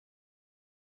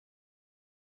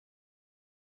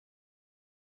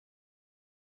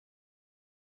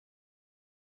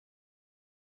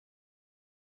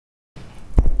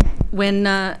when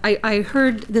I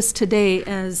heard this today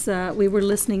as we were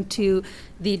listening to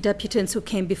the deputants who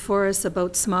came before us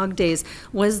about smog days,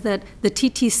 was that the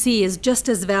TTC is just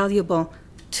as valuable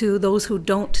to those who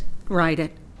don't ride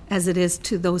it as it is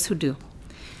to those who do.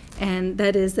 And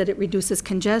that is that it reduces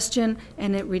congestion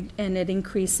and it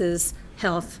increases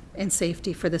health and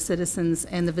safety for the citizens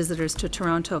and the visitors to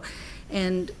Toronto.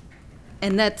 And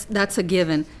that's a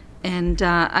given. And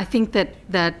I think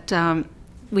that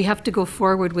we have to go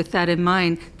forward with that in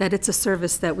mind, that it's a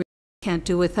service that we can't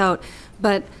do without.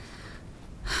 But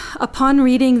upon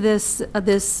reading this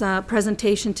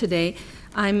presentation today,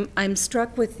 I'm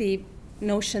struck with the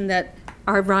notion that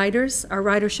our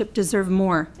ridership deserve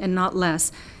more and not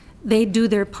less. They do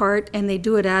their part and they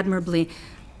do it admirably.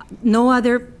 No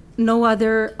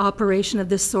other operation of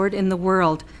this sort in the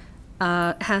world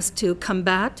has to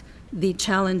combat the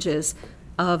challenges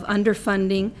of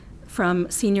underfunding from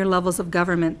senior levels of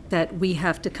government that we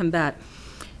have to combat.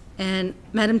 And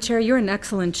Madam Chair, you're an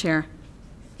excellent chair.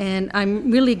 And I'm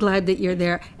really glad that you're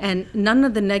there. And none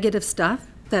of the negative stuff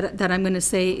that I'm going to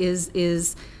say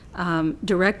is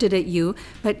directed at you.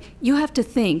 But you have to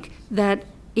think that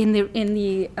in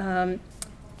the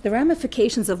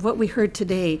ramifications of what we heard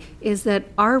today is that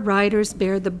our riders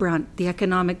bear the brunt, the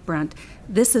economic brunt.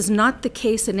 This is not the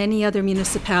case in any other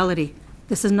municipality.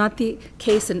 This is not the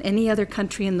case in any other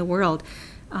country in the world.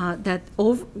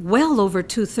 Well over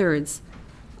 2/3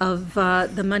 of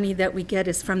the money that we get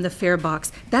is from the fare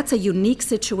box. That's a unique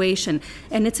situation,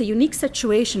 and it's a unique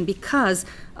situation because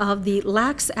of the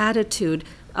lax attitude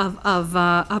of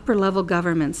upper-level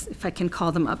governments, if I can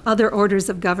call them other orders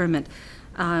of government,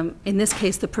 in this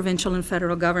case the provincial and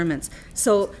federal governments.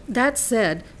 So that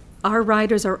said, our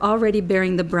riders are already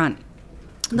bearing the brunt.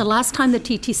 The last time the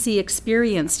TTC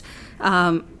experienced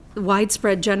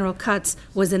widespread general cuts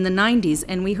was in the 90s,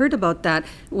 and we heard about that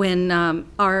when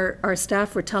our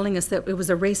staff were telling us that it was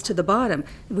a race to the bottom.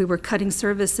 We were cutting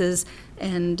services,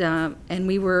 and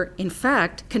we were, in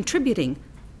fact, contributing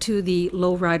to the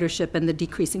low ridership and the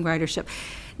decreasing ridership.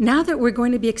 Now that we're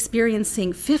going to be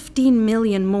experiencing 15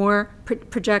 million more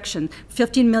projection,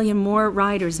 15 million more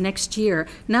riders next year,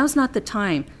 now's not the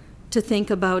time to think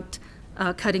about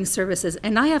cutting services.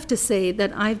 And I have to say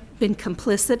that I've been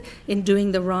complicit in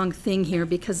doing the wrong thing here,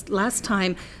 because last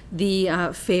time the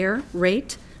fare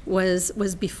rate was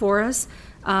before us,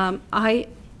 a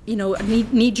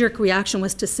knee-jerk reaction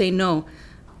was to say no.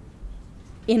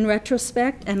 In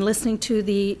retrospect, and listening to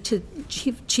the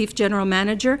Chief General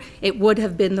Manager, it would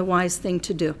have been the wise thing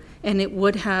to do, and it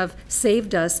would have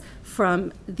saved us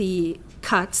from the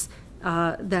cuts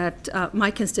that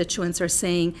my constituents are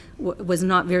saying was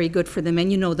not very good for them,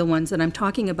 and you know the ones that I'm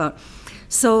talking about.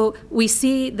 So we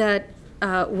see that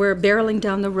we're barreling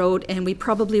down the road, and we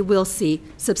probably will see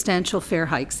substantial fare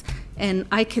hikes. And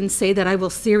I can say that I will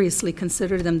seriously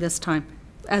consider them this time,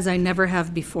 as I never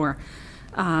have before.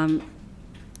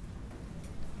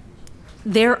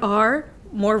 There are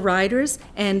more riders,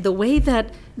 and the way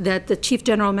that the Chief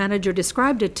General Manager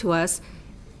described it to us,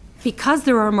 because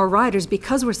there are more riders,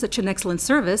 because we're such an excellent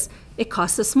service, it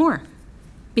costs us more,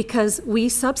 because we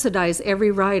subsidize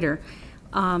every rider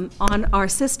on our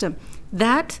system.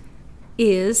 That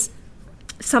is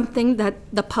something that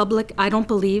the public, I don't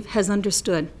believe, has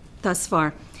understood thus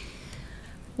far.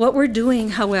 What we're doing,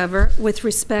 however, with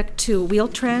respect to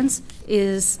Wheel-Trans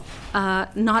is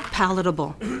not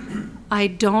palatable. I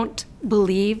don't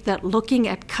believe that looking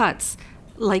at cuts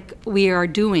like we are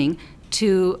doing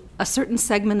to a certain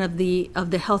segment of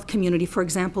the health community, for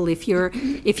example, if you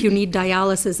need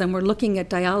dialysis and we're looking at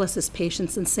dialysis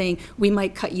patients and saying we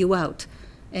might cut you out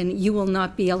and you will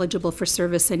not be eligible for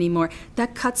service anymore,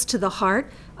 that cuts to the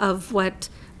heart of what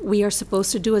we are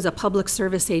supposed to do as a public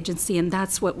service agency, and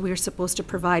that's what we're supposed to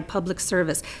provide, public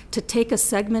service, to take a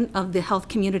segment of the health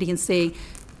community and say,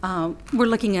 we're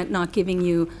looking at not giving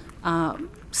you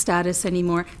status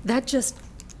anymore. That just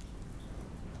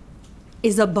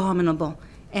is abominable.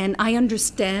 And I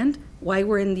understand why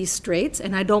we're in these straits,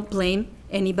 and I don't blame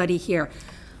anybody here.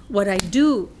 What I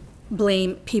do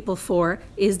blame people for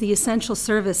is the essential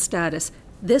service status.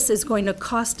 This is going to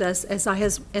cost us, as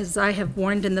I have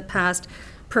warned in the past,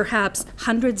 perhaps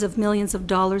hundreds of millions of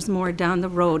dollars more down the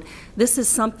road. This is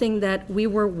something that we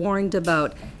were warned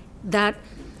about. That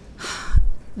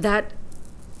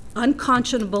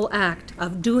unconscionable act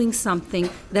of doing something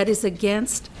that is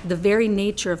against the very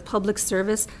nature of public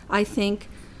service, I think,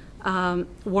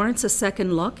 warrants a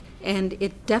second look, and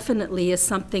it definitely is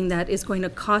something that is going to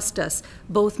cost us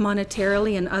both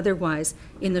monetarily and otherwise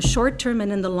in the short term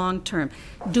and in the long term.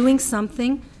 Doing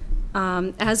something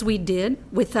as we did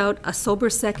without a sober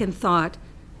second thought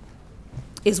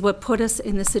is what put us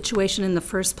in this situation in the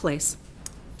first place.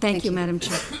 Thank you, Madam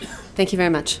Chair. Thank you very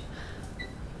much.